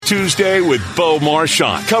Tuesday with Bo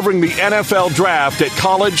Marchionte, covering the NFL Draft at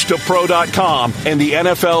collegetopro.com and the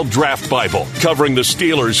NFL Draft Bible, covering the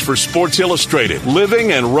Steelers for Sports Illustrated,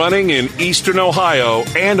 living and running in Eastern Ohio,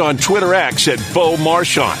 and on Twitter X at Bo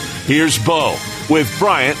Marchionte. Here's Bo with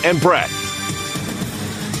Bryant and Brett.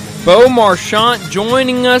 Bo Marchionte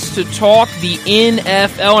joining us to talk the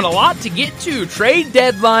NFL, and a lot to get to. Trade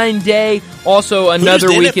deadline day, also another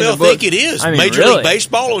week in the book. I think it is Major League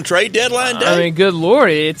Baseball on trade deadline day. I mean, good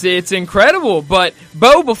Lord, it's incredible. But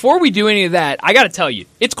Bo, before we do any of that, I got to tell you,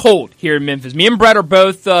 it's cold here in Memphis. Me and Brett are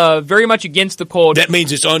both very much against the cold. That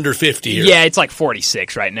means it's under 50 here. Yeah, it's like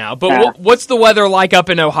 46 right now. But what's the weather like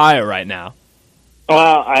up in Ohio right now?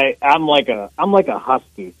 Well, I'm like a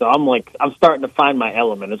husky, so I'm starting to find my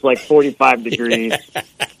element. It's like 45 degrees,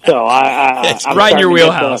 so I'm right in your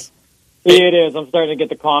wheelhouse. It is. I'm starting to get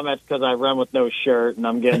the comments because I run with no shirt, and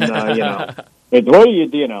I'm getting what do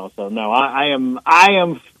you know? So no, I am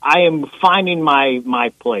finding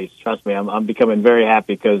my place. Trust me, I'm becoming very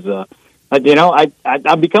happy because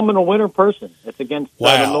I'm becoming a winter person. It's against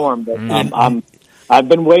the norm, but I've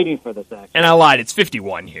been waiting for this, actually. And I lied. It's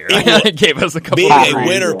 51 here. It gave us a couple Being of a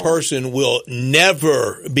winter person will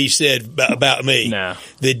never be said about me. No.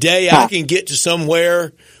 The day I can get to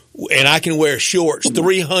somewhere and I can wear shorts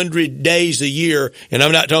 300 days a year, and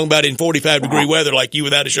I'm not talking about in 45-degree weather like you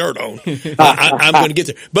without a shirt on, I'm going to get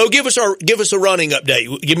there. Bo, give us a running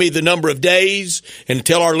update. Give me the number of days and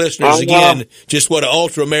tell our listeners again just what an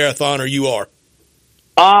ultra-marathoner you are.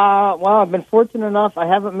 Well, I've been fortunate enough. I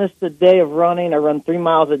haven't missed a day of running. I run 3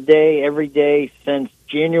 miles a day every day since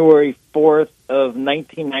January 4th of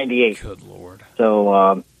 1998. Good Lord.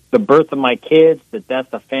 So the birth of my kids, the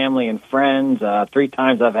death of family and friends, 3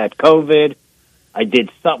 times I've had COVID. I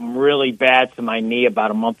did something really bad to my knee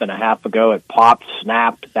about a month and a half ago. It popped,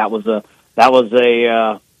 snapped. That was a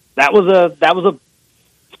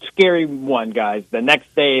scary one, guys. The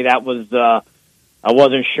next day, that was. I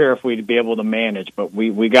wasn't sure if we'd be able to manage, but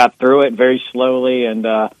we got through it very slowly and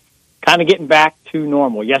kind of getting back to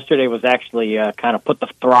normal. Yesterday was actually kind of put the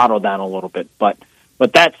throttle down a little bit. But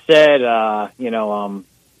that said,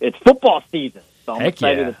 it's football season, so I'm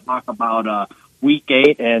excited to talk about Week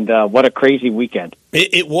 8 and what a crazy weekend.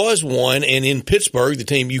 It was one, and in Pittsburgh, the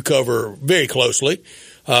team you cover very closely,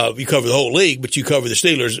 you cover the whole league, but you cover the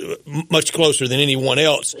Steelers much closer than anyone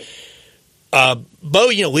else. Bo,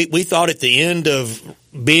 we thought at the end of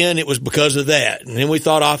Ben it was because of that, and then we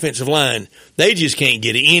thought offensive line. They just can't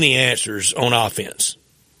get any answers on offense.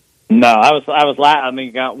 No,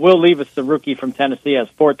 Will Levis, the rookie from Tennessee, has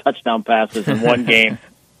 4 touchdown passes in one game.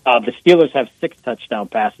 The Steelers have 6 touchdown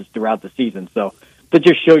passes throughout the season, so that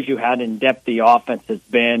just shows you how in-depth the offense has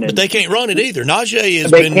been. But they can't run it either. Najee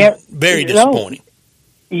has been very disappointing.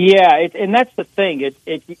 Yeah, and that's the thing.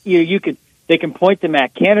 They can point to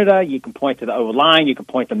Matt Canada. You can point to the O-line. You can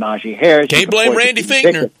point to Najee Harris. Can't blame Randy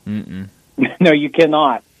Fichtner. No, you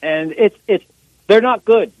cannot. And they're not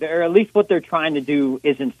good. Or at least what they're trying to do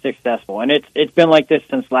isn't successful. And it's been like this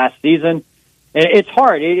since last season. And it's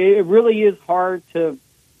hard. It really is hard to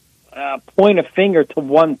point a finger to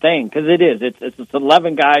one thing because it is. It's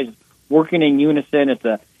 11 guys working in unison.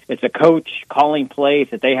 It's a coach calling plays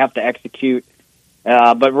that they have to execute.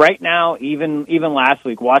 But right now, even last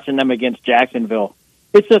week, watching them against Jacksonville,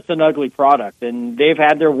 it's just an ugly product. And they've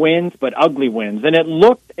had their wins, but ugly wins. And it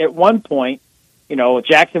looked at one point,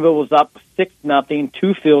 Jacksonville was up 6-0,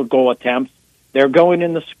 2 field goal attempts. They're going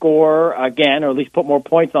in the score again, or at least put more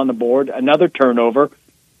points on the board, another turnover,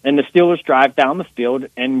 and the Steelers drive down the field.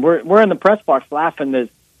 And we're in the press box laughing that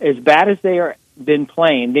as bad as they are been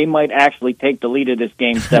playing, they might actually take the lead of this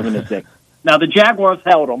game 7-6. Now, the Jaguars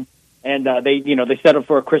held them. And they set up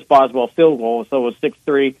for a Chris Boswell field goal, so it was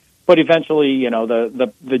 6-3. But eventually,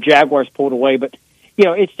 the Jaguars pulled away. But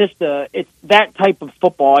it's just it's that type of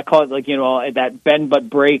football. I call it that bend but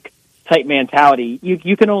break type mentality.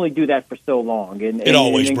 You can only do that for so long, and it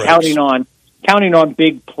always and breaks. Counting on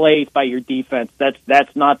big plays by your defense.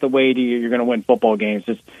 That's not the way you're going to win football games.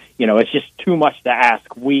 It's just too much to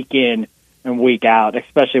ask week in and week out,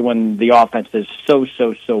 especially when the offense is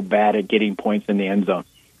so bad at getting points in the end zone.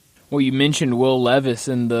 Well, you mentioned Will Levis,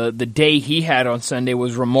 and the day he had on Sunday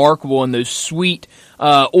was remarkable. And those sweet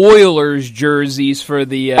Oilers jerseys for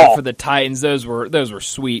the Titans, those were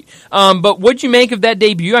sweet. But what'd you make of that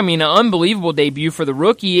debut? I mean, an unbelievable debut for the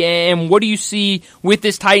rookie. And what do you see with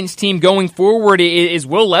this Titans team going forward? Is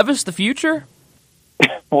Will Levis the future?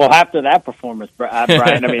 Well, after that performance,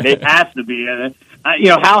 Brian, I mean, it has to be.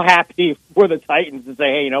 How happy were the Titans to say,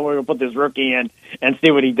 hey, we're going to put this rookie in and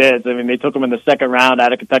see what he does. I mean, they took him in the second round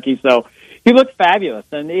out of Kentucky, so he looked fabulous.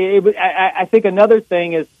 And I think another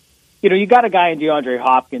thing is, you got a guy in DeAndre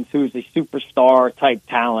Hopkins who's a superstar type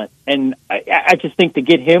talent, and I just think to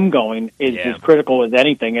get him going is as critical as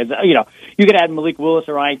anything. As you could add Malik Willis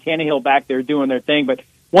or Ryan Tannehill back there doing their thing, but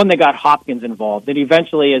one, they got Hopkins involved, and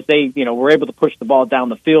eventually, as they were able to push the ball down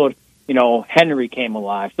the field, Henry came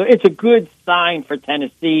alive. So it's a good sign for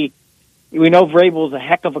Tennessee. We know Vrabel's a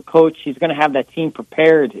heck of a coach. He's going to have that team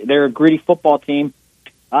prepared. They're a gritty football team.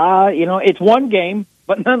 It's one game,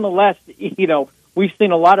 but nonetheless, we've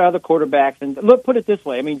seen a lot of other quarterbacks. And put it this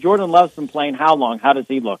way. I mean, Jordan Love's been playing how long? How does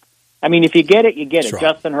he look? I mean, if you get it, you get it. Right.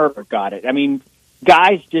 Justin Herbert got it. I mean,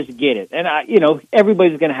 guys just get it. And,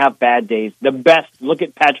 everybody's going to have bad days. The best, look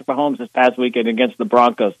at Patrick Mahomes this past weekend against the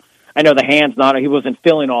Broncos. I know the hands he wasn't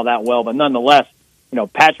feeling all that well, but nonetheless,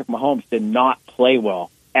 Patrick Mahomes did not play well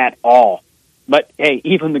at all. But, hey,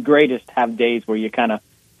 even the greatest have days where you kind of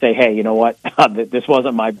say, hey, you know what, this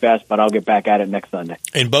wasn't my best, but I'll get back at it next Sunday.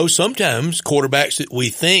 And, Bo, sometimes quarterbacks that we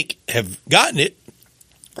think have gotten it,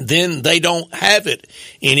 then they don't have it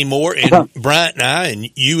anymore. And Bryant and I, and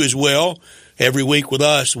you as well, every week with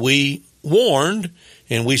us, we warned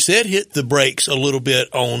and we said hit the brakes a little bit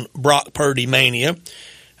on Brock Purdy mania.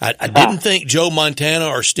 I didn't think Joe Montana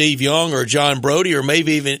or Steve Young or John Brody or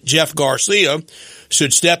maybe even Jeff Garcia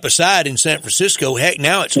should step aside in San Francisco. Heck,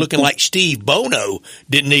 now it's looking like Steve Bono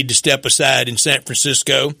didn't need to step aside in San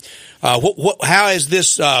Francisco. How has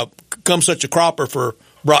this come such a cropper for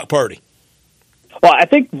Brock Purdy? Well, I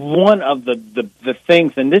think one of the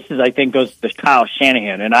things, and this I think goes to Kyle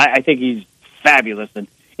Shanahan, and I think he's fabulous. And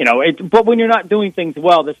but when you're not doing things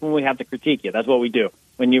well, that's when we have to critique you. That's what we do.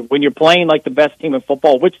 When you're playing like the best team in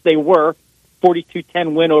football, which they were,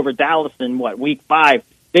 42-10 win over Dallas in week 5.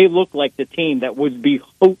 They look like the team that would be,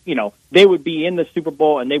 they would be in the Super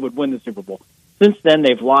Bowl and they would win the Super Bowl. Since then,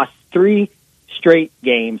 they've lost 3 straight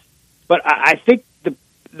games. But I think the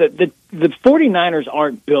 49ers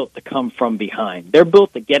aren't built to come from behind. They're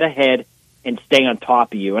built to get ahead and stay on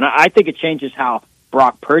top of you. And I think it changes how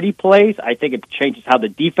Brock Purdy plays. I think it changes how the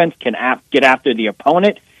defense can get after the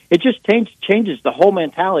opponent. It just changes the whole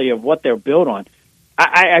mentality of what they're built on.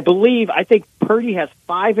 I think Purdy has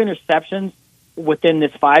 5 interceptions within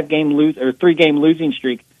this 3-game losing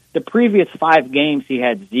streak. The previous 5 games he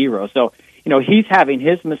had 0. So, he's having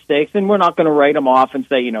his mistakes, and we're not going to write him off and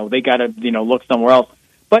say, they got to, look somewhere else.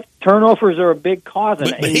 But turnovers are a big cause.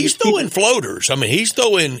 But he's throwing floaters. I mean, he's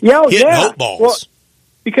throwing hitting hope balls. Well,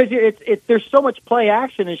 because there's so much play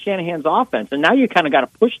action in Shanahan's offense, and now you kind of got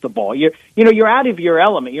to push the ball. You're out of your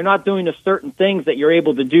element. You're not doing the certain things that you're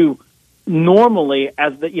able to do normally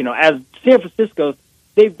as San Francisco's.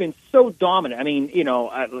 They've been so dominant. I mean,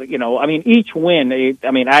 each win.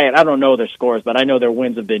 I don't know their scores, but I know their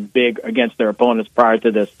wins have been big against their opponents prior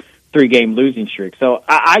to this 3-game losing streak. So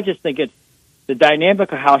I just think it's the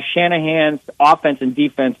dynamic of how Shanahan's offense and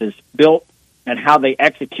defense is built and how they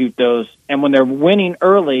execute those. And when they're winning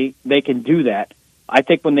early, they can do that. I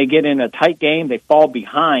think when they get in a tight game, they fall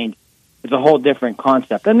behind. It's a whole different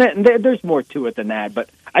concept. And there's more to it than that. But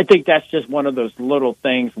I think that's just one of those little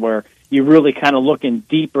things where you're really kind of looking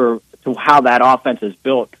deeper to how that offense is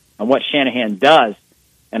built and what Shanahan does.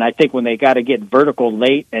 And I think when they got to get vertical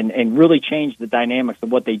late and really change the dynamics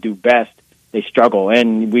of what they do best, they struggle.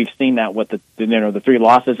 And we've seen that with the 3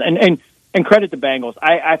 losses. And credit the Bengals.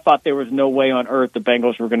 I thought there was no way on earth the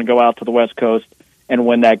Bengals were going to go out to the West Coast and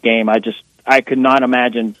win that game. I could not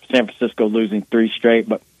imagine San Francisco losing 3 straight.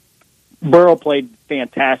 But Burrow played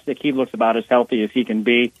fantastic. He looks about as healthy as he can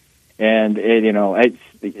be. And this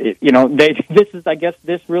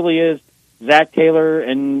really is Zach Taylor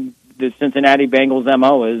and the Cincinnati Bengals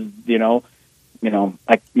MO is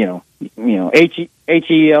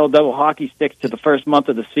HEL double hockey sticks to the first month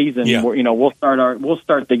of the season. Yeah. We'll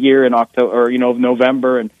start the year in October or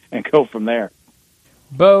November and go from there.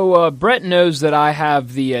 Bo, Brett knows that I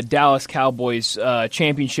have the Dallas Cowboys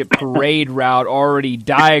championship parade route already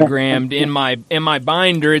diagrammed in my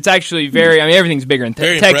binder. It's actually everything's bigger in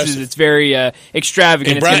Texas. Impressive. It's very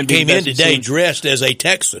extravagant. And Brian came in today dressed as a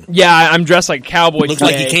Texan. Yeah, I'm dressed like a Cowboy. Looks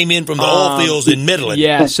like he came in from the oil fields in Midland.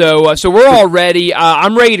 Yeah, so we're all ready.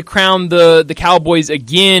 I'm ready to crown the Cowboys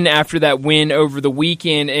again after that win over the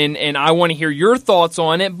weekend, and I want to hear your thoughts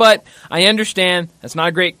on it. But I understand that's not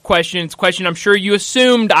a great question. It's a question I'm sure you assumed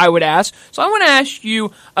I would ask. So I want to ask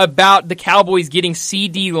you about the Cowboys getting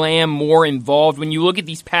CeeDee Lamb more involved. When you look at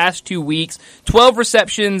these past 2 weeks, 12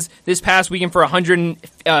 receptions this past weekend for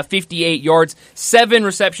 158 yards, 7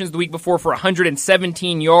 receptions the week before for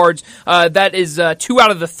 117 yards. That is 2 out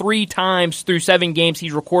of the 3 times through 7 games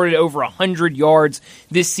he's recorded over 100 yards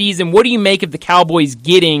this season. What do you make of the Cowboys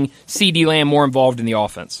getting CeeDee Lamb more involved in the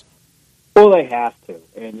offense? Well, they have to,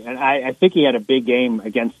 and I think he had a big game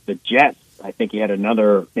against the Jets. I think he had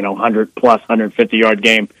another 100 plus 150-yard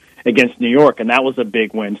game against New York, and that was a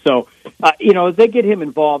big win. So as they get him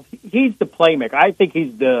involved, he's the playmaker. I think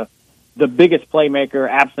he's the biggest playmaker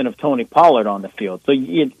absent of Tony Pollard on the field. So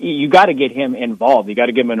you got to get him involved. You got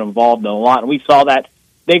to get him involved in a lot, and we saw that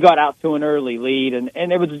they got out to an early lead,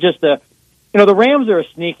 and it was just the Rams are a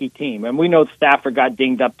sneaky team, and we know Stafford got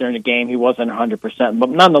dinged up during the game. He wasn't 100%, but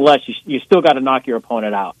nonetheless, you still got to knock your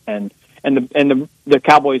opponent out, and the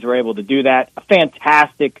Cowboys were able to do that. A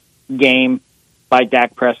fantastic game by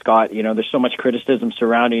Dak Prescott. There's so much criticism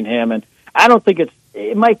surrounding him, and I don't think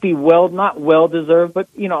it might be not well deserved, but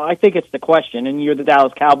I think it's the question. And you're the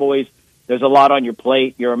Dallas Cowboys. There's a lot on your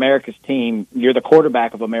plate. You're America's team. You're the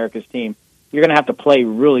quarterback of America's team. You're going to have to play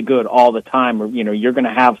really good all the time, or you're going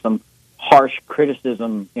to have some harsh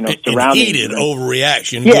criticism, surrounding and heated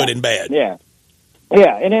overreaction, good and bad. Yeah,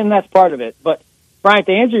 and then that's part of it. But Brian,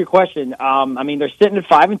 to answer your question, they're sitting at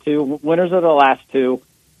 5-2, winners of the last two.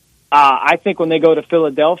 I think when they go to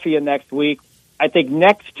Philadelphia next week, I think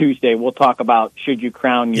next Tuesday we'll talk about should you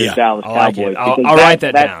crown your Dallas Cowboys. I'll write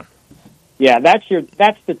that down. Yeah, that's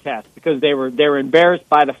the test, because they were embarrassed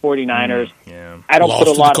by the 49ers. I don't Lost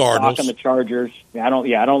put a lot of Cardinals. stock in the Chargers. I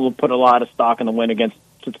don't put a lot of stock in the win against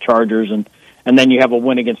the Chargers, and then you have a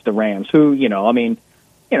win against the Rams, who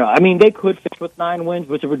they could finish with 9 wins,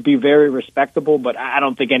 which would be very respectable. But I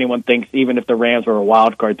don't think anyone thinks, even if the Rams were a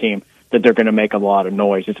wild card team, that they're going to make a lot of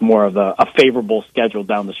noise. It's more of a favorable schedule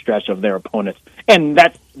down the stretch of their opponents, and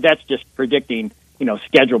that's just predicting,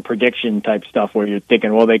 schedule prediction type stuff where you're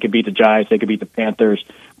thinking, well, they could beat the Giants, they could beat the Panthers,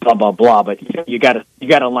 blah blah blah. But you got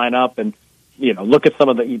to line up and look at some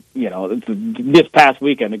of the this past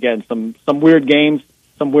weekend again, some weird games,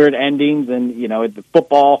 some weird endings, and the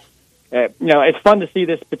football. It's fun to see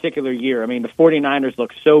this particular year. I mean, the 49ers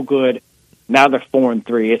look so good. Now they're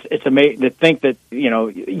 4-3. It's amazing to think that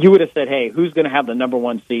you would have said, "Hey, who's going to have the number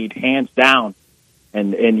 1 seed, hands down,"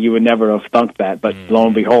 and you would never have thunk that. But lo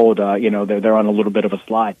and behold, they're on a little bit of a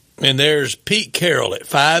slide. And there's Pete Carroll at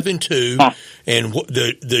 5-2, and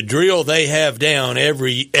the drill they have down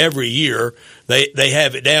every year. They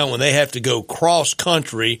have it down when they have to go cross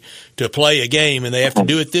country to play a game, and they have to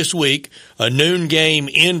do it this week. A noon game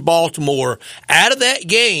in Baltimore. Out of that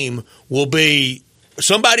game will be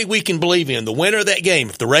somebody we can believe in. The winner of that game.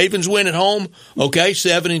 If the Ravens win at home, okay,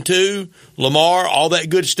 7-2, Lamar, all that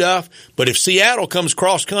good stuff. But if Seattle comes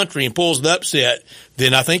cross country and pulls the upset,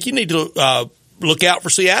 then I think you need to look out for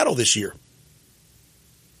Seattle this year.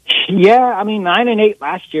 Yeah, 9-8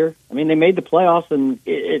 last year. They made the playoffs,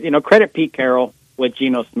 and credit Pete Carroll with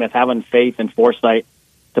Geno Smith having faith and foresight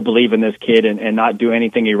to believe in this kid and not do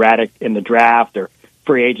anything erratic in the draft or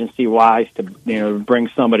free agency wise to bring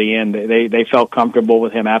somebody in. They felt comfortable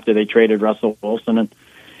with him after they traded Russell Wilson, and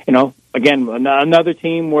again, another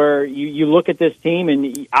team where you look at this team,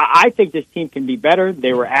 and I think this team can be better.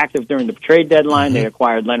 They were active during the trade deadline. Mm-hmm. They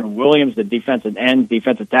acquired Leonard Williams, the defensive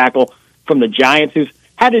tackle from the Giants, who's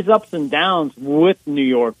had his ups and downs with New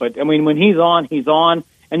York. But, when he's on.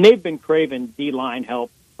 And they've been craving D-line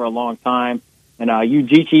help for a long time. And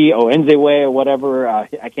Ujichi Oenzewe or whatever,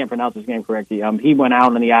 I can't pronounce his name correctly, he went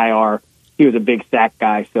out on the IR. He was a big sack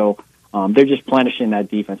guy, so they're just plenishing that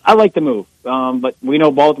defense. I like the move, but we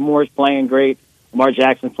know Baltimore is playing great. Lamar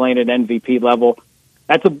Jackson's playing at MVP level.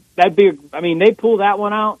 They pull that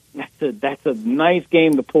one out. That's a nice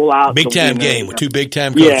game to pull out. Big time game with 2 big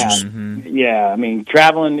time coaches. Yeah, mm-hmm. Yeah.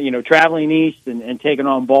 Traveling east and taking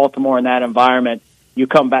on Baltimore in that environment. You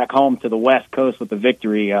come back home to the West Coast with the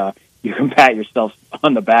victory. You can pat yourself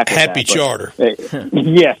on the back. Happy charter.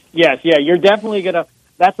 Yes. You're definitely gonna.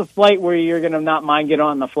 That's a flight where you're gonna not mind getting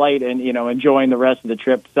on the flight and enjoying the rest of the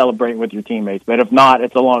trip, celebrating with your teammates. But if not,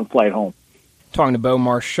 it's a long flight home. Talking to Bo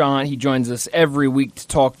Marchionte. He joins us every week to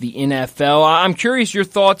talk the NFL. I'm curious your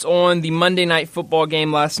thoughts on the Monday Night Football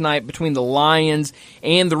game last night between the Lions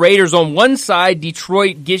and the Raiders. On one side,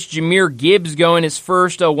 Detroit gets Jahmyr Gibbs going, his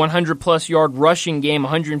first 100-plus yard rushing game,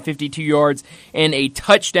 152 yards and a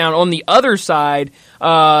touchdown. On the other side,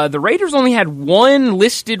 the Raiders only had one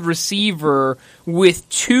listed receiver with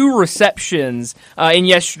 2 receptions in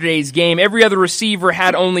yesterday's game. Every other receiver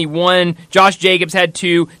had only 1. Josh Jacobs had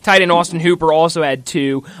 2. Tight end Austin Hooper also had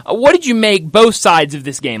 2. What did you make both sides of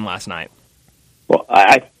this game last night? Well,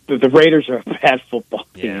 the Raiders are a bad football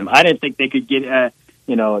team. Yeah. I didn't think they could get, Josh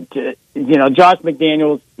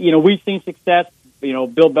McDaniels. We've seen success. Bill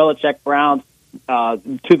Belichick Browns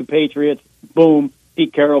to the Patriots. Boom.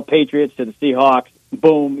 Pete Carroll Patriots to the Seahawks.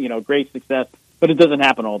 Boom. Great success. But it doesn't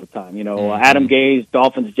happen all the time. Adam Gase,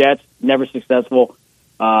 Dolphins, Jets, never successful.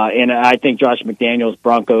 And I think Josh McDaniels,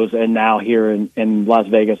 Broncos, and now here in Las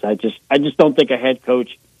Vegas, I just don't think a head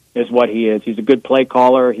coach is what he is. He's a good play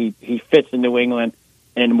caller. He fits in New England.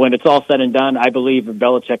 And when it's all said and done, I believe if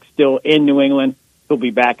Belichick's still in New England, he'll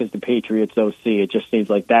be back as the Patriots OC. It just seems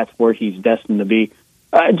like that's where he's destined to be.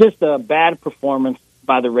 Just a bad performance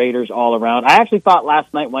by the Raiders all around. I actually thought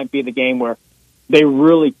last night might be the game where they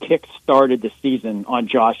really kick-started the season on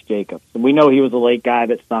Josh Jacobs. And we know he was a late guy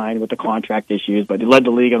that signed with the contract issues, but he led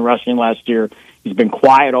the league in rushing last year. He's been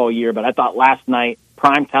quiet all year, but I thought last night,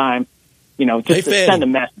 prime time, just to send a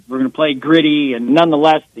message. We're going to play gritty, and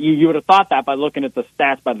nonetheless, you would have thought that by looking at the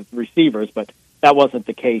stats by the receivers, but that wasn't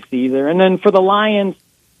the case either. And then for the Lions,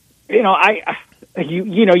 you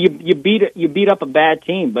beat up a bad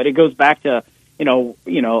team, but it goes back to a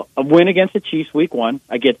win against the Chiefs week 1.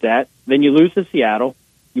 I get that. Then you lose to Seattle.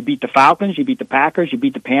 You beat the Falcons. You beat the Packers. You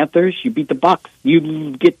beat the Panthers. You beat the Bucks.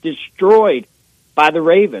 You get destroyed by the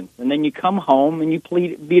Ravens, and then you come home and you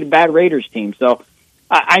beat a bad Raiders team. So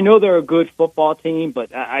I know they're a good football team,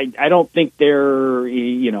 but I don't think they're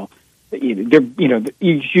you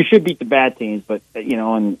should beat the bad teams, but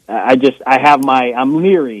and I'm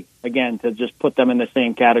leery again to just put them in the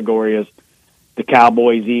same category as the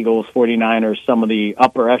Cowboys, Eagles, 49ers, some of the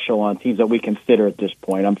upper echelon teams that we consider at this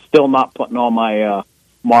point. I'm still not putting all my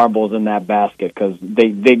marbles in that basket because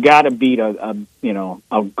they got to beat a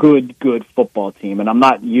good football team, and I'm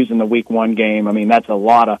not using the week 1 game. I mean, that's a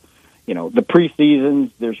lot of the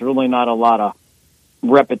preseasons. There's really not a lot of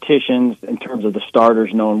repetitions in terms of the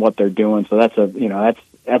starters knowing what they're doing. So that's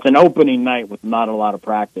that's an opening night with not a lot of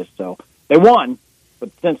practice. So they won, but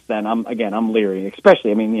since then I'm leery.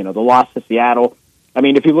 Especially, the loss to Seattle.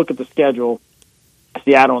 If you look at the schedule,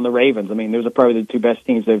 Seattle and the Ravens. Those are probably the two best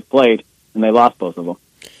teams they've played, and they lost both of them.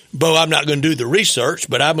 Bo, I'm not going to do the research,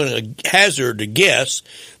 but I'm going to hazard a guess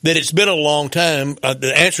that it's been a long time.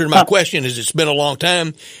 The answer to my question is it's been a long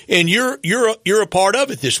time, and you're a part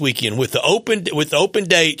of it this weekend with the open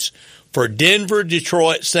dates for Denver,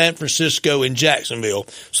 Detroit, San Francisco, and Jacksonville.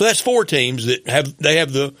 So that's 4 teams that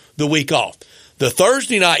have the week off. The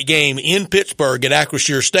Thursday night game in Pittsburgh at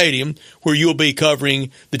Acrisure Stadium, where you'll be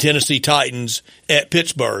covering the Tennessee Titans at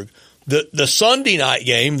Pittsburgh. The Sunday night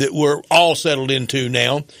game that we're all settled into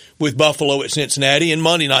now with Buffalo at Cincinnati, and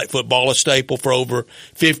Monday Night Football, a staple for over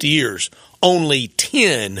 50 years. Only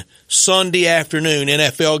 10 Sunday afternoon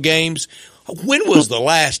NFL games. When was the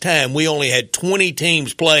last time we only had 20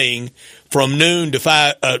 teams playing from noon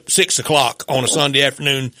to 6 o'clock on a Sunday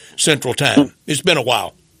afternoon Central Time? It's been a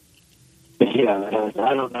while. Yeah,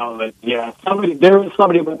 I don't know. But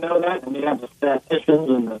somebody would know that, and they have the statisticians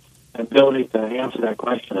and the ability to answer that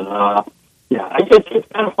question. It's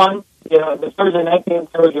kind of fun. The Thursday night game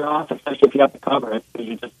throws you off, especially if you have to cover it, because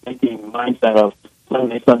you're just thinking mindset of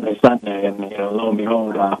Sunday, and lo and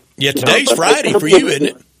behold. Today's Friday for you, isn't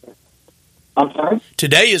it? I'm sorry?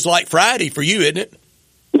 Today is like Friday for you, isn't it?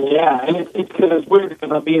 Yeah, and it's weird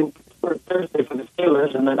because I'll be in Pittsburgh Thursday for the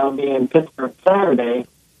Steelers, and then I'll be in Pittsburgh Saturday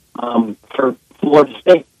for Florida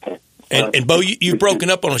State. And Bo, you've broken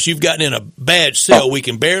up on us. You've gotten in a bad cell. We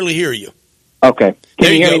can barely hear you. Okay.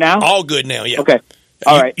 Can you hear me now? All good now, yeah. Okay.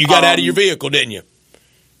 All right. You got out of your vehicle, didn't you?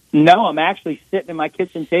 No, I'm actually sitting at my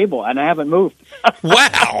kitchen table, and I haven't moved.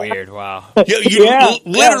 Wow. Weird, wow. You're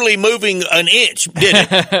literally moving an inch, didn't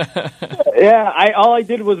it? Yeah, all I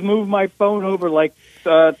did was move my phone over like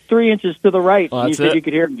 3 inches to the right. Well, and you said you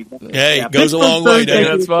could hear me. Hey, it goes a long way,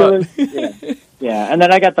 doesn't it? Yeah, and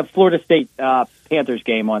then I got the Florida State Panthers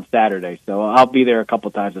game on Saturday, so I'll be there a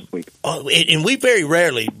couple times this week. Oh, and we very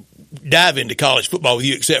rarely dive into college football with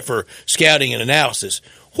you except for scouting and analysis.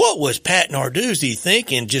 What was Pat Narduzzi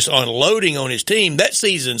thinking just unloading on his team? That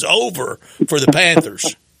season's over for the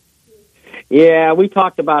Panthers. Yeah, we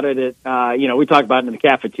talked about it at we talked about it in the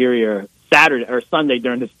cafeteria Saturday or Sunday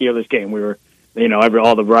during the Steelers game. We were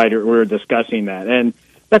all the writers we were discussing that, and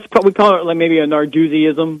that's we call it like maybe a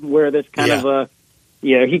Narduzziism, where this kind of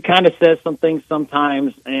he kind of says some things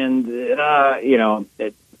sometimes, and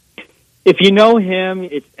if you know him,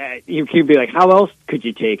 you could be like, how else could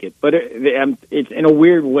you take it? But it's in a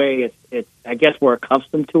weird way. It's I guess we're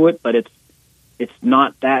accustomed to it, but it's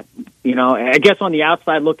not that. I guess on the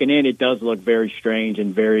outside looking in, it does look very strange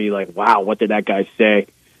and very like, wow, what did that guy say?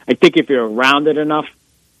 I think if you're around it enough,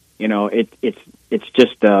 it's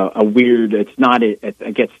just a weird. It's not.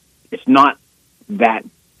 I guess it's not that.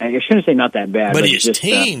 I shouldn't say not that bad. But his just,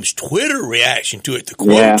 team's Twitter reaction to it, the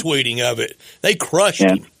quote tweeting of it, they crushed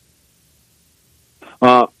him.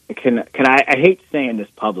 Can I hate saying this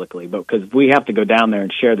publicly, but because we have to go down there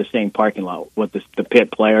and share the same parking lot with the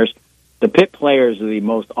Pitt players. The Pitt players are the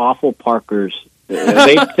most awful parkers.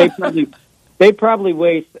 They they probably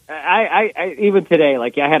waste. I even today,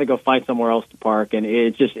 like I had to go find somewhere else to park, and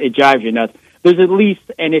it drives you nuts. There's at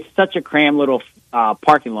least, and it's such a cram little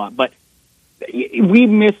parking lot, but we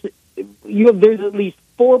miss. There's at least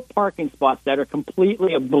 4 parking spots that are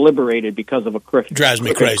completely obliterated because of a crooked. Drives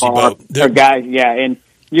me crazy, Bo. Guys, yeah, and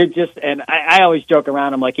you're just, and I always joke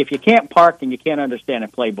around. I'm like, if you can't park, and you can't understand a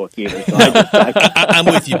playbook either. So I'm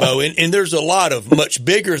with you, Bo. And there's a lot of much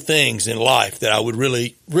bigger things in life that I would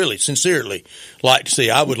really, really sincerely like to see.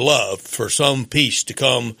 I would love for some peace to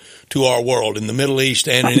come to our world in the Middle East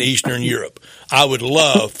and in Eastern Europe. I would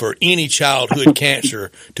love for any childhood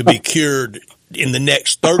cancer to be cured in the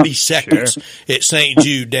next 30 seconds at St.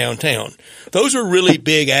 Jude downtown. Those are really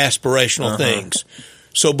big aspirational things.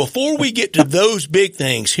 So before we get to those big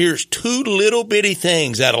things, here's 2 little bitty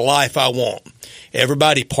things out of life I want.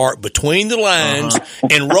 Everybody park between the lines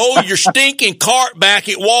and roll your stinking cart back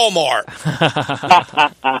at Walmart.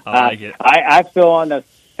 I like it. I feel on the,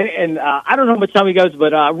 and I don't know how much time he goes,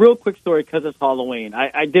 but real quick story because it's Halloween.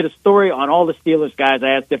 I did a story on all the Steelers guys.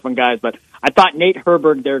 I asked different guys, but I thought Nate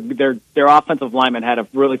Herberg, their offensive lineman, had a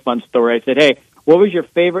really fun story. I said, hey, what was your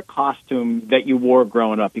favorite costume that you wore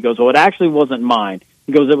growing up? He goes, well, it actually wasn't mine.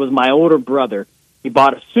 He goes, it was my older brother. He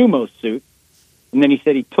bought a sumo suit, and then he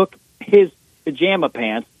said he took his pajama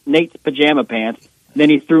pants, Nate's pajama pants, then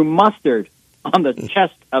he threw mustard on the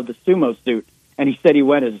chest of the sumo suit, and he said he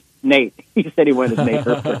went as Nate. He said he went as Nate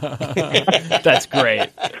Herberg. That's great.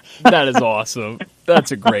 That is awesome.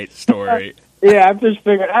 That's a great story. Yeah, I've just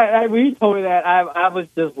figured. When you told me that, I was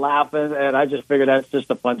just laughing, and I just figured that's just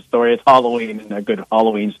a fun story. It's Halloween, and a good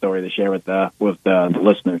Halloween story to share with the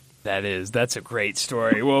listeners. That's a great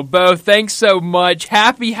story. Well, Bo, thanks so much.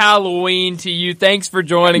 Happy Halloween to you. Thanks for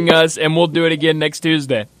joining us, and we'll do it again next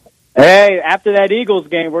Tuesday. Hey, after that Eagles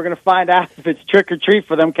game, we're going to find out if it's trick or treat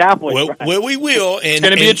for them Cowboys. Well, we will. And, it's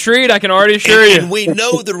going to be a treat, I can already assure you. And we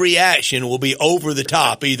know the reaction will be over the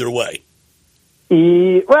top either way.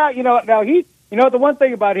 Well, the one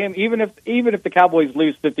thing about him, even if the Cowboys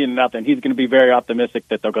lose 50-0, he's going to be very optimistic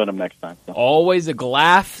that they'll get him next time. So. Always a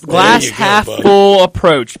glass half full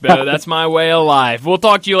approach, Bo. That's my way of life. We'll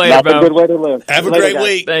talk to you later, Bo. That's a good way to live. Have a great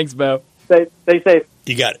week. Thanks, Bo. Stay safe.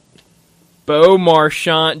 You got it. Bo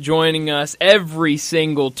Marchionte joining us every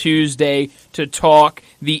single Tuesday to talk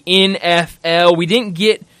the NFL. We didn't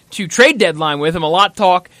get to trade deadline with him. A lot of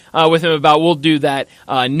talk with him about. We'll do that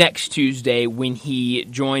next Tuesday when he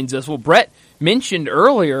joins us. Well, Brett mentioned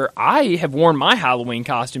earlier, I have worn my Halloween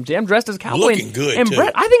costume today. I'm dressed as a cowboy. Looking good, and too.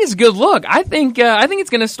 Brett, I think it's a good look. I think it's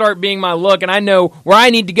going to start being my look, and I know where I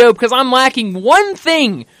need to go because I'm lacking one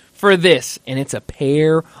thing for this, and it's a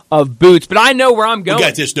pair of boots. But I know where I'm going. We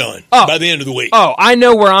got this done by the end of the week. Oh, I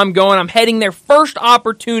know where I'm going. I'm heading there. First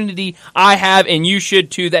opportunity I have, and you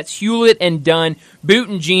should too. That's Hewlett and Dunn Boot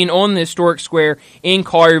and Jean on the historic square in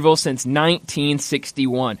Collierville since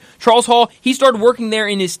 1961. Charles Hall, he started working there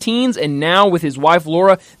in his teens, and now with his wife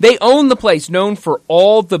Laura, they own the place known for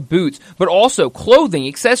all the boots, but also clothing,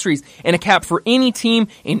 accessories, and a cap for any team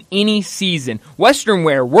in any season. Western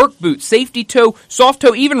wear, work boots, safety toe, soft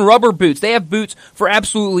toe, even rubber boots. They have boots for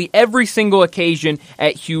absolutely every single occasion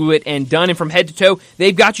at Hewlett and Dunn. And from head to toe,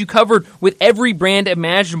 they've got you covered with every brand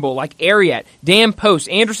imaginable, like Ariat, Dan Post,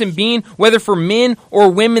 Anderson Bean, whether for men or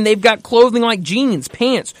women, they've got clothing like jeans,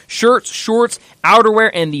 pants, shirts, shorts,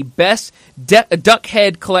 outerwear, and the best duck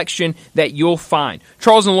head collection that you'll find.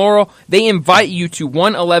 Charles and Laurel, they invite you to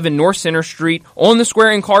 111 North Center Street on the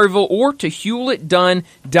square in Collierville or to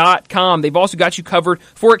HewlettDunn.com. They've also got you covered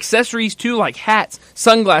for accessories too, like hats,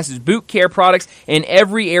 sunglasses, boot care products, and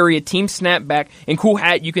every area team snapback and cool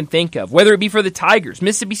hat you can think of. Whether it be for the Tigers,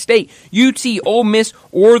 Mississippi State, UT, Ole Miss,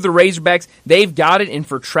 or the Razorbacks, they've got it. And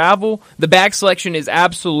for travel, the bag selection is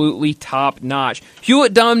absolutely top notch.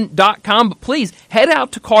 HewlettDunn.com, but please head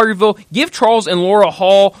out to Collierville, give Charles and Laura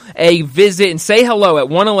Hall a visit, and say hello at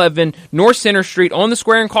 111 North Center Street on the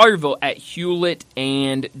square in Collierville at Hewlett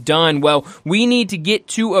and Dunn. Well, we need to get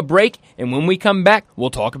to a break, and when we come back, we'll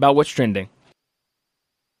talk about what's trending.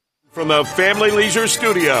 From the Family Leisure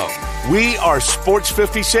Studio, we are Sports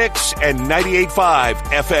 56 and 98.5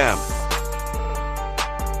 FM.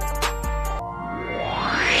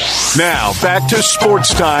 Now, back to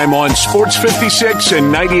Sports Time on Sports 56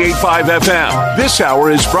 and 98.5 FM. This hour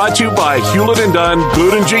is brought to you by Hewlett & Dunn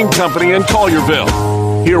Boot and Jean Company in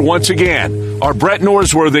Collierville. Here once again are Brett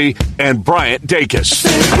Norsworthy and Bryant Dacus.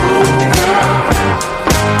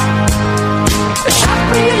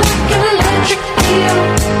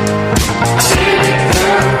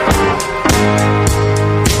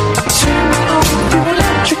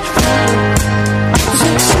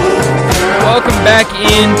 Welcome back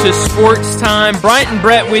into Sports Time. Bryant and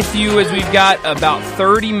Brett with you as we've got about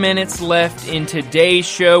 30 minutes left in today's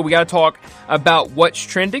show. We got to talk about what's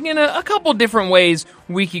trending in a couple different ways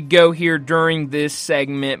we could go here during this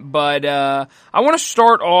segment. But I want to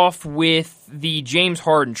start off with the James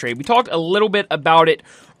Harden trade. We talked a little bit about it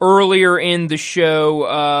earlier in the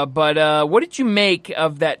show, but what did you make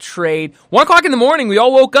of that trade? 1 o'clock in the morning, we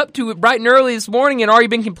all woke up to it bright and early this morning and already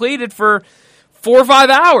been completed for 4 or 5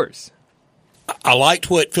 hours. I liked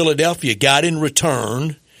what Philadelphia got in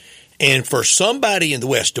return. And for somebody in the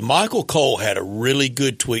West, DeMichael Cole had a really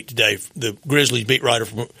good tweet today, the Grizzlies beat writer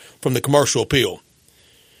from the Commercial Appeal.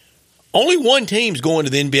 Only one team's going to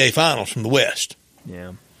the NBA Finals from the West.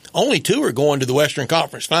 Yeah. Only 2 are going to the Western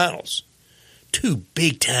Conference Finals. 2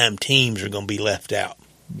 big-time teams are going to be left out.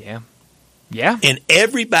 Yeah. Yeah. And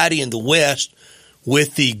everybody in the West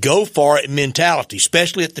with the go-for-it mentality,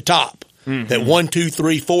 especially at the top. Mm-hmm. That 1, 2,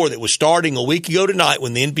 3, 4 that was starting a week ago tonight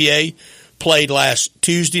when the NBA played last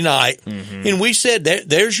Tuesday night. Mm-hmm. And we said,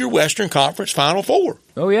 there's your Western Conference Final Four.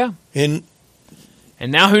 Oh, yeah. And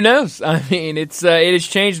now who knows? I mean, it has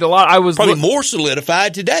changed a lot. I was probably more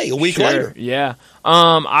solidified today, a week later. Yeah.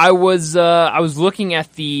 I was looking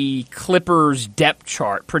at the Clippers depth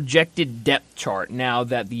chart, projected depth chart, now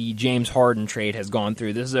that the James Harden trade has gone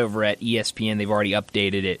through. This is over at ESPN. They've already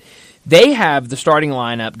updated it. They have the starting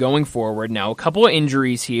lineup going forward. Now, a couple of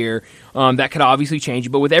injuries here that could obviously change it,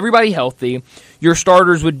 but with everybody healthy, your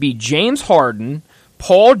starters would be James Harden,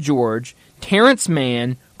 Paul George, Terrence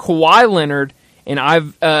Mann, Kawhi Leonard, and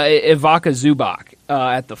Ivica Zubac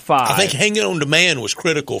at the 5. I think hanging on to Mann was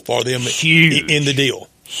critical for them in the deal.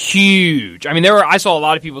 Huge. I mean, I saw a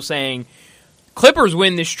lot of people saying Clippers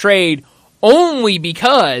win this trade only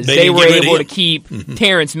because they were able to keep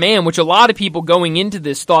Terrence Mann, which a lot of people going into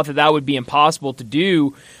this thought that would be impossible to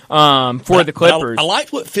do for the Clippers. I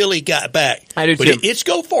liked what Philly got back. I do too. But it's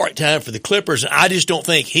go-for-it time for the Clippers. I just don't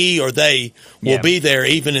think he or they will be there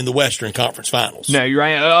even in the Western Conference Finals. No, you're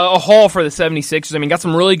right. A haul for the 76ers. I mean, got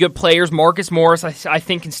some really good players. Marcus Morris, I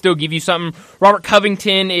think, can still give you something. Robert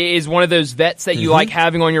Covington is one of those vets that you like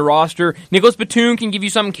having on your roster. Nicholas Batum can give you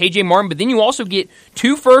something. KJ Martin. But then you also get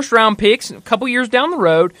 2 first-round picks a couple years down the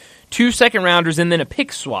road, 2 second-rounders, and then a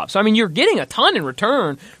pick swap. So, I mean, you're getting a ton in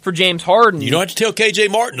return for James Harden. You don't have to tell K.J.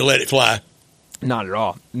 Martin to let it fly. Not at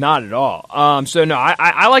all. Not at all. So, no,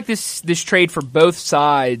 I like this trade for both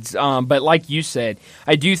sides. But like you said,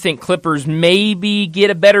 I do think Clippers maybe get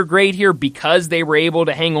a better grade here because they were able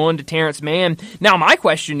to hang on to Terrence Mann. Now, my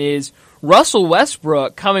question is, Russell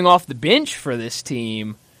Westbrook coming off the bench for this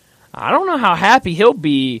team, I don't know how happy he'll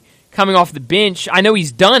be coming off the bench. I know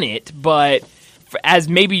he's done it, but as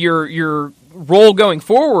maybe your role going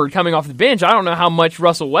forward coming off the bench, I don't know how much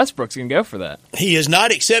Russell Westbrook's going to go for that. He has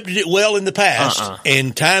not accepted it well in the past,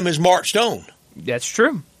 and time has marched on. That's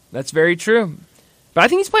true. That's very true. But I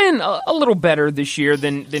think he's playing a little better this year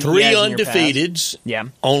than 3 he has undefeateds, yeah,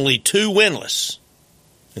 only 2 winless.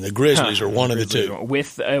 And the Grizzlies are one of the 2.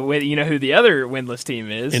 With you know who the other winless team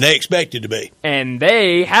is. And they expected to be. And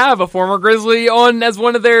they have a former Grizzly on as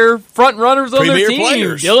one of their front runners on their team.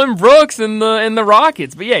 Players. Dylan Brooks and the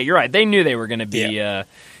Rockets. But yeah, you're right. They knew they were going to be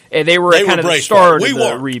they were kind of the start of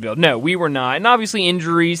the rebuild. No, we were not. And obviously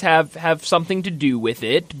injuries have something to do with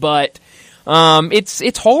it, but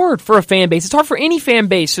it's hard for a fan base. It's hard for any fan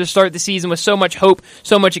base to start the season with so much hope,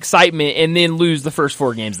 so much excitement, and then lose the first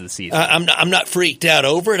 4 games of the season. I'm not freaked out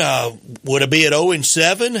over it. Would it be at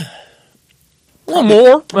 0-7? A little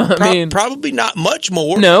more. I mean, probably not much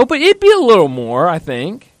more. No, but it'd be a little more, I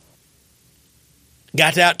think.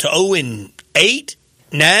 Got out to 0-8,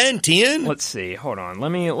 9, 10. Let's see. Hold on.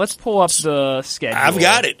 Let's pull up the schedule. I've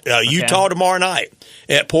got it. Utah tomorrow night,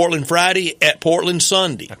 at Portland Friday, at Portland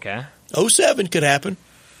Sunday. Okay. 0-7 could happen.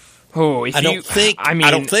 Oh, I don't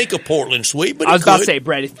think a Portland sweep, but I was about to say,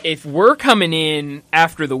 Brett, if we're coming in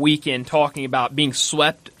after the weekend talking about being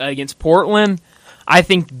swept against Portland, I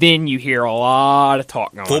think then you hear a lot of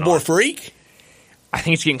talk going on. Full board freak? I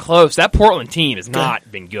think it's getting close. That Portland team has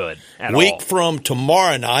not been good at all. Week from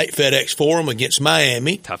tomorrow night, FedEx Forum against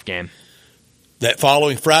Miami. Tough game. That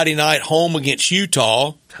following Friday night, home against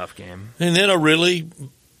Utah. Tough game. And then a really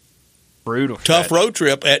brutal tough road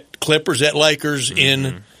trip at Clippers, at Lakers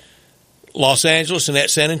in Los Angeles, and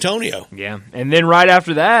at San Antonio. Yeah. And then right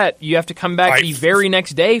after that, you have to come back the very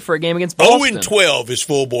next day for a game against Boston. 0-12 is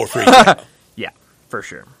full board free. Yeah, for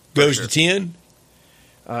sure. Goes to 10?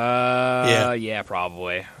 Yeah,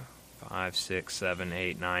 probably. 5, 6, 7,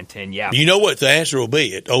 8, 9, 10. Yeah. You know what the answer will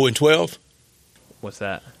be at 0-12? What's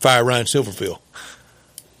that? Fire Ryan Silverfield.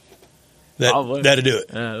 That'll do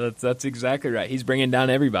it. That's exactly right. He's bringing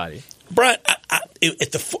down everybody. Brian,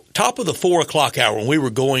 at the top of the 4 o'clock hour when we were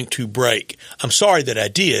going to break, I'm sorry that I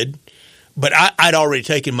did, but I'd already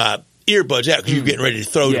taken my earbuds out because you were getting ready to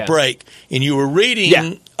throw to break, and you were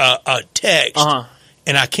reading a text,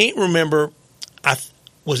 and I can't remember.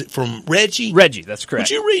 Was it from Reggie? Reggie, that's correct.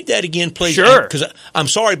 Would you read that again, please? Sure. Because I'm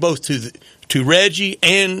sorry both to Reggie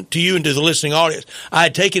and to you and to the listening audience. I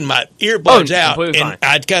had taken my earbuds out, and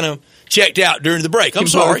I'd kind of checked out during the break. I'm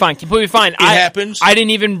sorry. Completely fine. It happens. I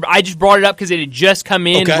just brought it up because it had just come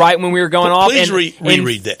in right when we were going off. Please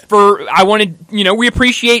reread that. I wanted, we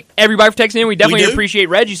appreciate everybody for texting in. We definitely appreciate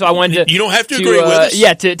Reggie, so I wanted to. You don't have to agree with us.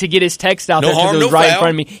 Yeah, to get his text out there because it was right in front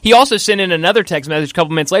of me. He also sent in another text message a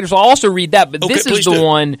couple minutes later, so I'll also read that. But this is the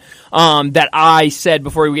one that I said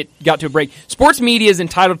before we got to a break. Sports media is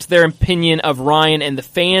entitled to their opinion of Ryan, and the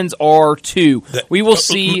fans are too. We will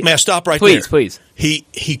see. May I stop right there? Please, please.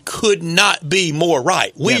 He could not be more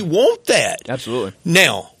right. We want that. Absolutely.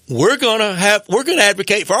 Now, we're going to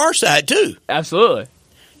advocate for our side too. Absolutely.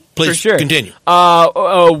 Please for sure. Continue.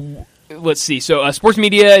 Let's see. So sports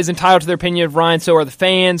media is entitled to their opinion of Ryan, so are the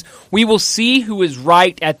fans. We will see who is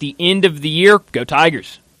right at the end of the year. Go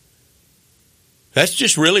Tigers. That's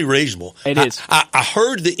just really reasonable. It is. I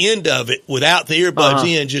heard the end of it without the earbuds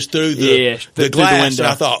in, just through the glass, through the window.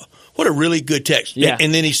 And I thought, what a really good text. Yeah.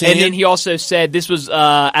 And then he said, and then he also said, this was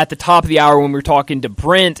at the top of the hour when we were talking to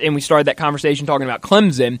Brent, and we started that conversation talking about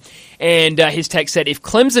Clemson. And his text said, if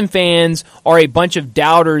Clemson fans are a bunch of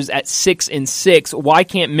doubters at 6-6, why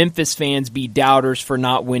can't Memphis fans be doubters for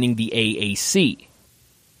not winning the AAC?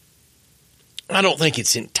 I don't think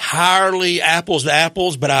it's entirely apples to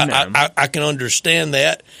apples, but I can understand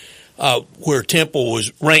that. Where Temple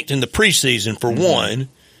was ranked in the preseason for one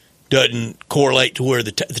doesn't correlate to where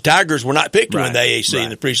the Tigers were not picked to win the AAC in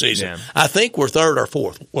the preseason. Yeah. I think we're third or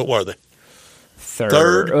fourth. What were they?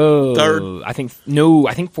 Third. I think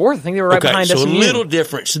fourth. I think they were right behind SMU. So a little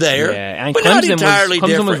difference there, and but Clemson not entirely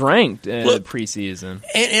different. Clemson was ranked preseason.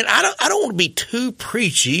 And I don't want to be too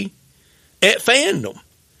preachy at fandom.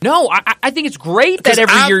 No, I think it's great that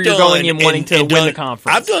every year you're going in wanting to win the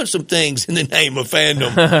conference. I've done some things in the name of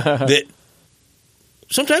fandom that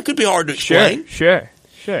sometimes could be hard to explain. Sure.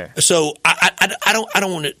 So I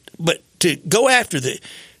don't want to, but to go after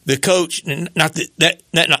the coach, not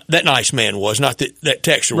that nice man was, not that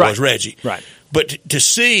texter was Reggie, right? But to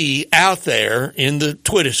see out there in the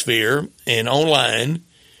Twitter sphere and online.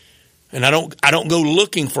 And I don't go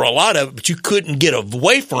looking for a lot of it, but you couldn't get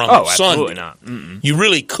away from it absolutely Sunday. Not. Mm-mm. You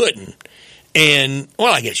really couldn't. And,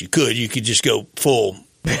 well, I guess you could. You could just go full,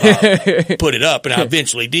 put it up, and I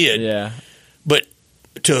eventually did. Yeah. But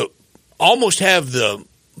to almost have the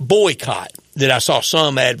boycott that I saw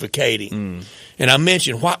some advocating, and I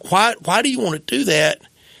mentioned, why do you want to do that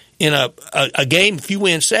in a game? If you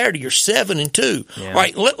win Saturday, you're 7-2. Yeah. All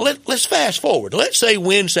right, let's fast forward. Let's say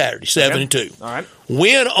win Saturday, 7-2. All right.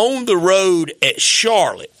 Win on the road at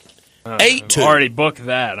Charlotte, 8-2. Already booked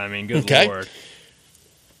that. I mean, good Lord.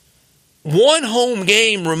 One home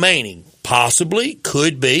game remaining. Possibly,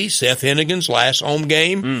 could be Seth Hennigan's last home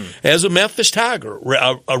game as a Memphis Tiger.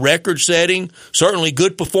 A record-setting, certainly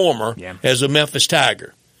good performer as a Memphis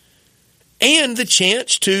Tiger. And the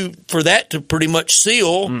chance for that to pretty much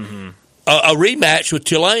seal a rematch with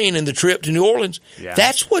Tulane and the trip to New Orleans. Yeah.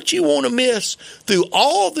 That's what you want to miss through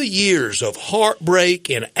all the years of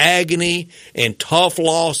heartbreak and agony and tough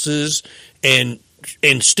losses and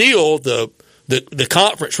still the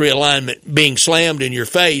conference realignment being slammed in your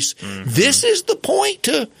face. This is the point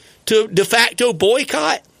to de facto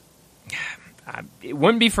boycott? It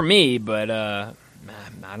wouldn't be for me, but I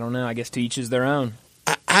don't know. I guess to each is their own.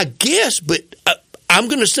 I guess, but I'm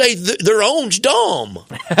going to say their own's dumb.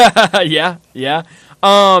 Yeah.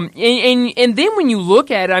 And then when you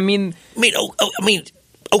look at it, I mean,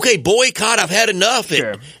 okay, boycott. I've had enough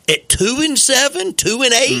at 2-7,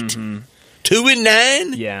 2-8,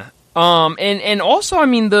 2-9. Yeah. And also, I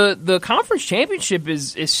mean, the conference championship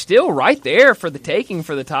is still right there for the taking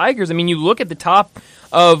for the Tigers. I mean, you look at the top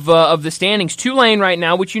of the standings. Tulane right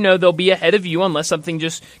now, which they'll be ahead of you unless something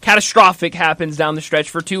just catastrophic happens down the stretch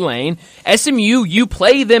for Tulane. SMU, you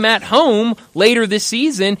play them at home later this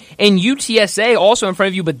season, and UTSA also in front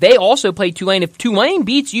of you, but they also play Tulane. If Tulane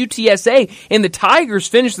beats UTSA and the Tigers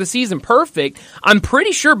finish the season perfect, I'm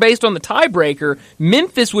pretty sure based on the tiebreaker,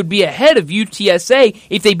 Memphis would be ahead of UTSA.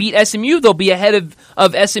 If they beat SMU, they'll be ahead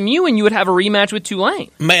of SMU, and you would have a rematch with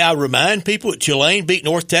Tulane. May I remind people that Tulane beat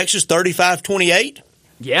North Texas 35-28?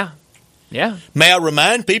 Yeah. May I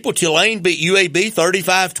remind people Tulane beat UAB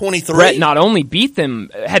 35-23? Brett not only beat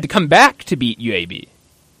them, had to come back to beat UAB.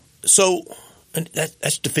 So And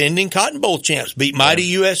that's defending Cotton Bowl champs, beat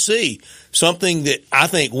mighty USC, something that I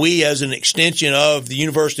think we, as an extension of the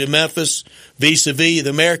University of Memphis, vis-a-vis the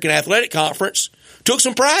American Athletic Conference, took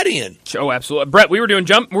some pride in. Oh, absolutely, Brett. We were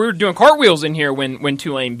doing cartwheels in here when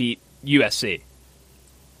Tulane beat USC.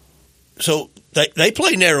 So they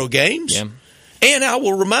play narrow games, and I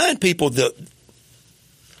will remind people that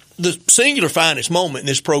the singular finest moment in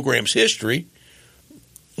this program's history,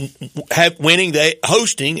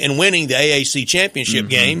 hosting and winning the AAC championship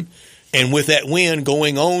game, and with that win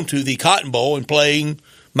going on to the Cotton Bowl and playing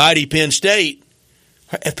mighty Penn State.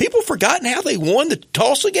 Have people forgotten how they won the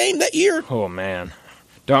Tulsa game that year? Oh, man.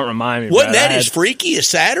 Don't remind me. Wasn't that as freaky as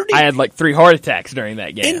Saturday? I had like 3 heart attacks during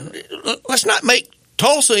that game. And let's not make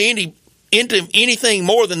Tulsa into anything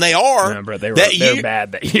more than they are. No, bro, they were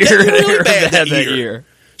bad that year. They were really bad that year.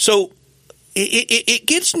 So it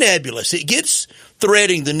gets nebulous. It gets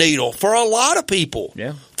threading the needle for a lot of people,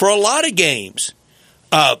 for a lot of games.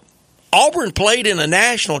 Auburn played in a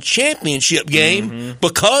national championship game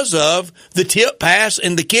because of the tip pass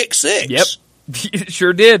and the kick six. Yep, it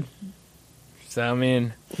sure did. So, I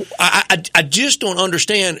mean, I just don't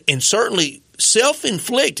understand, and certainly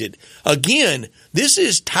self-inflicted. Again, this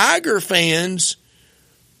is Tiger fans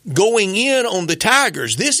going in on the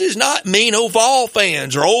Tigers. This is not Mino Vol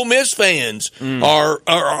fans or Ole Miss fans or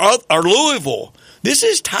Louisville. This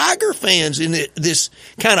is Tiger fans in this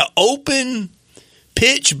kind of open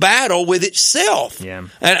pitch battle with itself. Yeah.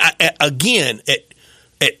 And again, at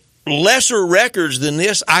lesser records than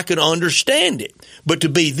this, I could understand it. But to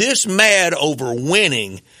be this mad over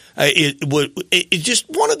winning, it's just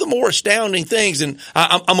one of the more astounding things. And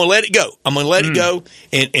I'm going to let it go. I'm going to let it go.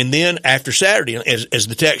 And then after Saturday, as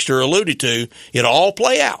the texter alluded to, it'll all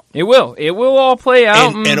play out. It will. It will all play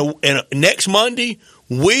out. And next Monday,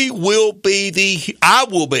 I will be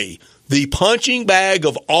the punching bag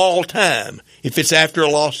of all time if it's after a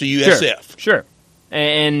loss to USF. Sure.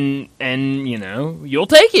 And you know, you'll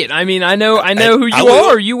take it. I mean, I know who you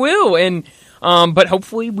are. You will. And but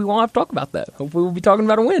hopefully we won't have to talk about that. Hopefully we'll be talking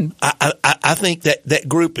about a win. I think that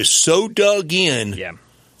group is so dug in. Yeah.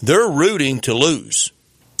 They're rooting to lose.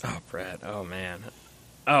 Oh, Brad. Oh, man.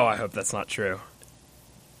 Oh, I hope that's not true.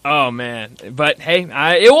 Oh, man. But, hey,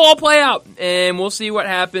 it will all play out, and we'll see what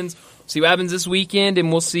happens. See what happens this weekend,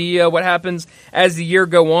 and we'll see what happens as the year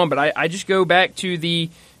go on. But I just go back to the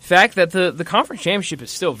fact that the conference championship is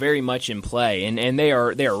still very much in play, and they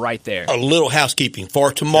are right there. A little housekeeping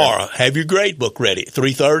for tomorrow. Sure. Have your grade book ready at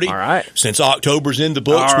 3:30. All right. Since October's in the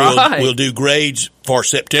books, we'll do grades for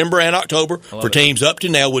September and October for teams up to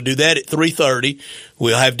now. We'll do that at 3:30.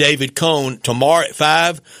 We'll have David Cohn tomorrow at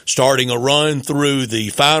 5, starting a run through the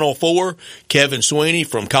Final Four. Kevin Sweeney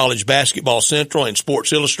from College Basketball Central and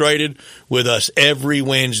Sports Illustrated with us every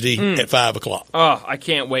Wednesday at 5 o'clock. Oh, I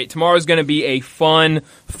can't wait. Tomorrow's going to be a fun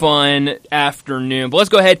afternoon. But let's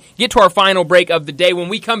go ahead, get to our final break of the day. When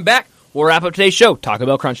we come back, we'll wrap up today's show. Taco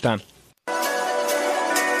Bell Crunch Time.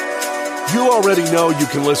 You already know you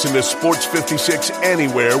can listen to Sports 56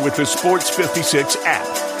 anywhere with the Sports 56 app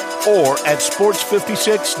or at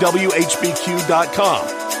sports56whbq.com.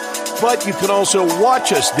 But you can also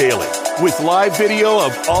watch us daily with live video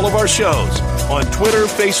of all of our shows on Twitter,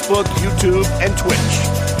 Facebook, YouTube, and Twitch.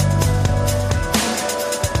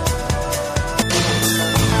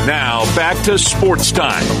 Now, back to Sports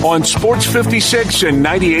Time on Sports 56 and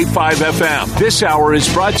 98.5 FM. This hour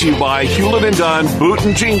is brought to you by Hewlett & Dunn, Boot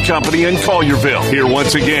and Jean Company in Collierville. Here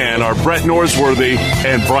once again are Brett Norsworthy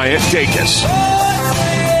and Bryant Dacus.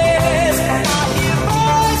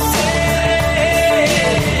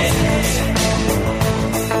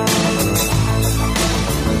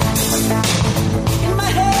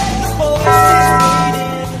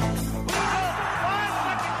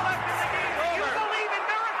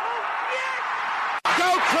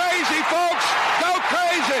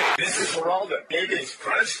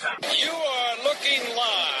 You are looking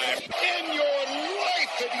live. In your life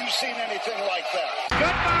have you seen anything like that?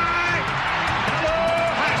 Goodbye.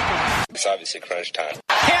 It's obviously crunch time.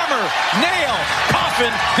 Hammer, nail,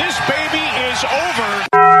 coffin, this baby is over.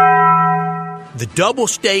 The double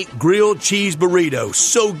steak grilled cheese burrito,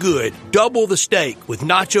 so good. Double the steak with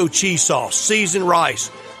nacho cheese sauce, seasoned rice,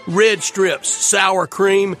 red strips, sour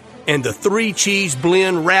cream, and the 3-cheese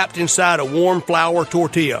blend wrapped inside a warm flour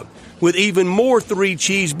tortilla, with even more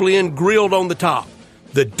 3-cheese blend grilled on the top.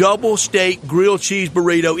 The double steak grilled cheese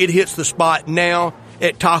burrito, it hits the spot now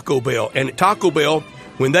at Taco Bell. And at Taco Bell,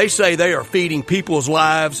 when they say they are feeding people's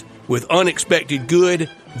lives with unexpected good,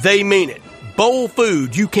 they mean it. Bowl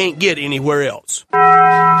food you can't get anywhere else.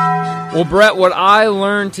 Well, Brett, what I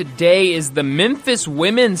learned today is the Memphis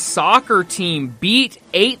women's soccer team beat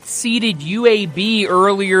 8th-seeded UAB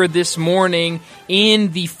earlier this morning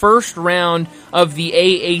in the first round of the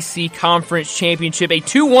AAC Conference Championship. A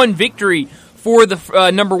 2-1 victory for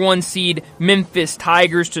the number 1 seed Memphis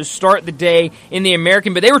Tigers to start the day in the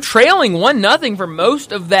American. But they were trailing 1-0 for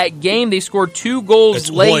most of that game. They scored 2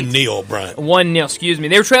 goals late. 1-0, Brian. 1-0, excuse me.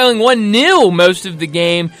 They were trailing 1-0 most of the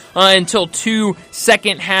game until 2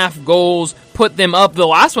 second-half goals put them up. The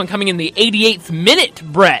last one coming in the 88th minute,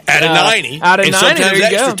 Brett. Out of 90. Out of and 90, sometimes there you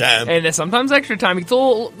extra go. time. And sometimes extra time. It's a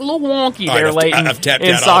little wonky All there right, late I've tapped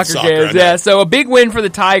in out on soccer games. Yeah, so a big win for the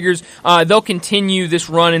Tigers. They'll continue this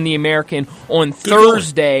run in the American on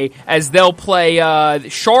Thursday as they'll play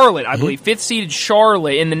Charlotte, I believe, 5th-seeded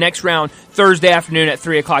Charlotte in the next round Thursday afternoon at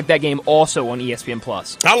 3 o'clock. That game also on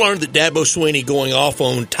ESPN+. I learned that Dabo Swinney going off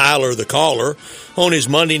on Tyler the Caller on his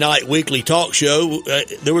Monday night weekly talk show,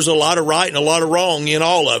 there was a lot of right and a lot of wrong in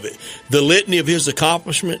all of it. The litany of his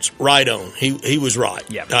accomplishments, right on. He was right.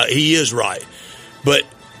 Yep. He is right. But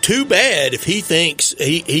too bad if he thinks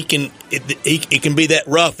he can it can be that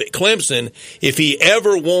rough at Clemson if he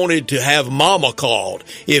ever wanted to have Mama called.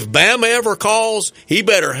 If Bama ever calls, he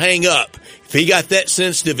better hang up. If he got that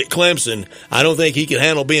sensitive at Clemson, I don't think he can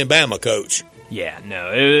handle being Bama coach. Yeah,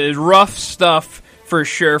 no, it was rough stuff for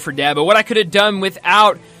sure for Dabo. What I could have done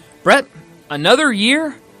without, Brett, another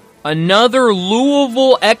year, another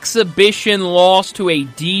Louisville exhibition loss to a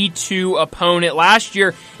D2 opponent. Last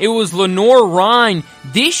year, it was Lenore Rhine.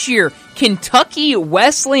 This year, Kentucky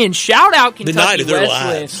Wesleyan. Shout out Kentucky the night of their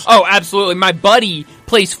Wesleyan. lives. Oh, absolutely. My buddy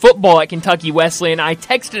plays football at Kentucky Wesleyan. I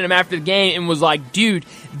texted him after the game and was like, dude,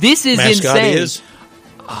 this is Mascot insane. Is?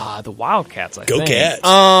 The Wildcats, I Go think. Cats.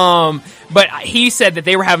 But he said that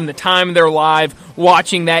they were having the time of their life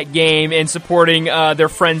watching that game and supporting their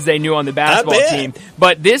friends they knew on the basketball team.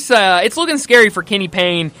 But this, it's looking scary for Kenny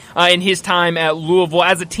Payne in his time at Louisville.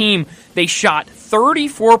 As a team, they shot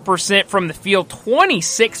 34% from the field,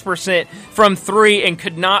 26% from 3, and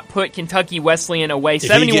could not put Kentucky Wesleyan away. If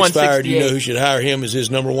he gets fired, you know who should hire him as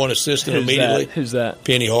his number 1 assistant immediately? Who's that?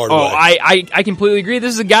 Penny Hardaway. Oh, I completely agree.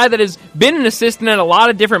 This is a guy that has been an assistant at a lot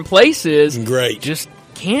of different places. Great. Just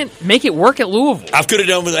can't make it work at Louisville. I could have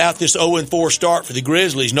done without this 0-4 start for the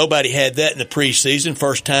Grizzlies. Nobody had that in the preseason.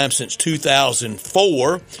 First time since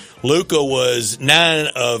 2004. Luka was 9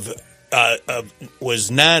 of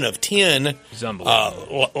 10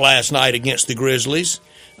 last night against the Grizzlies.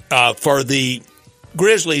 For the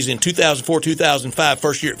Grizzlies in 2004-2005,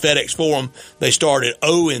 first year at FedEx Forum, they started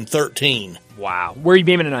 0-13. Wow. Where are you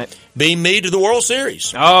beaming tonight? Beam me to the World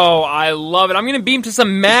Series. Oh, I love it. I'm going to beam to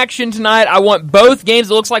some action tonight. I want both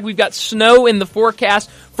games. It looks like we've got snow in the forecast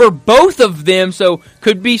for both of them, so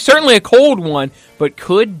could be certainly a cold one, but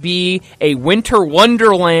could be a winter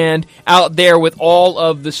wonderland out there with all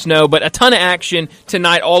of the snow. But a ton of action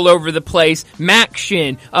tonight all over the place.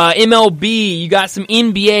 Maction, MLB, you got some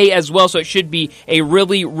NBA as well, so it should be a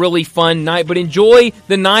really, really fun night. But enjoy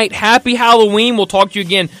the night. Happy Halloween. We'll talk to you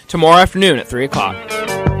again tomorrow afternoon at 3 o'clock.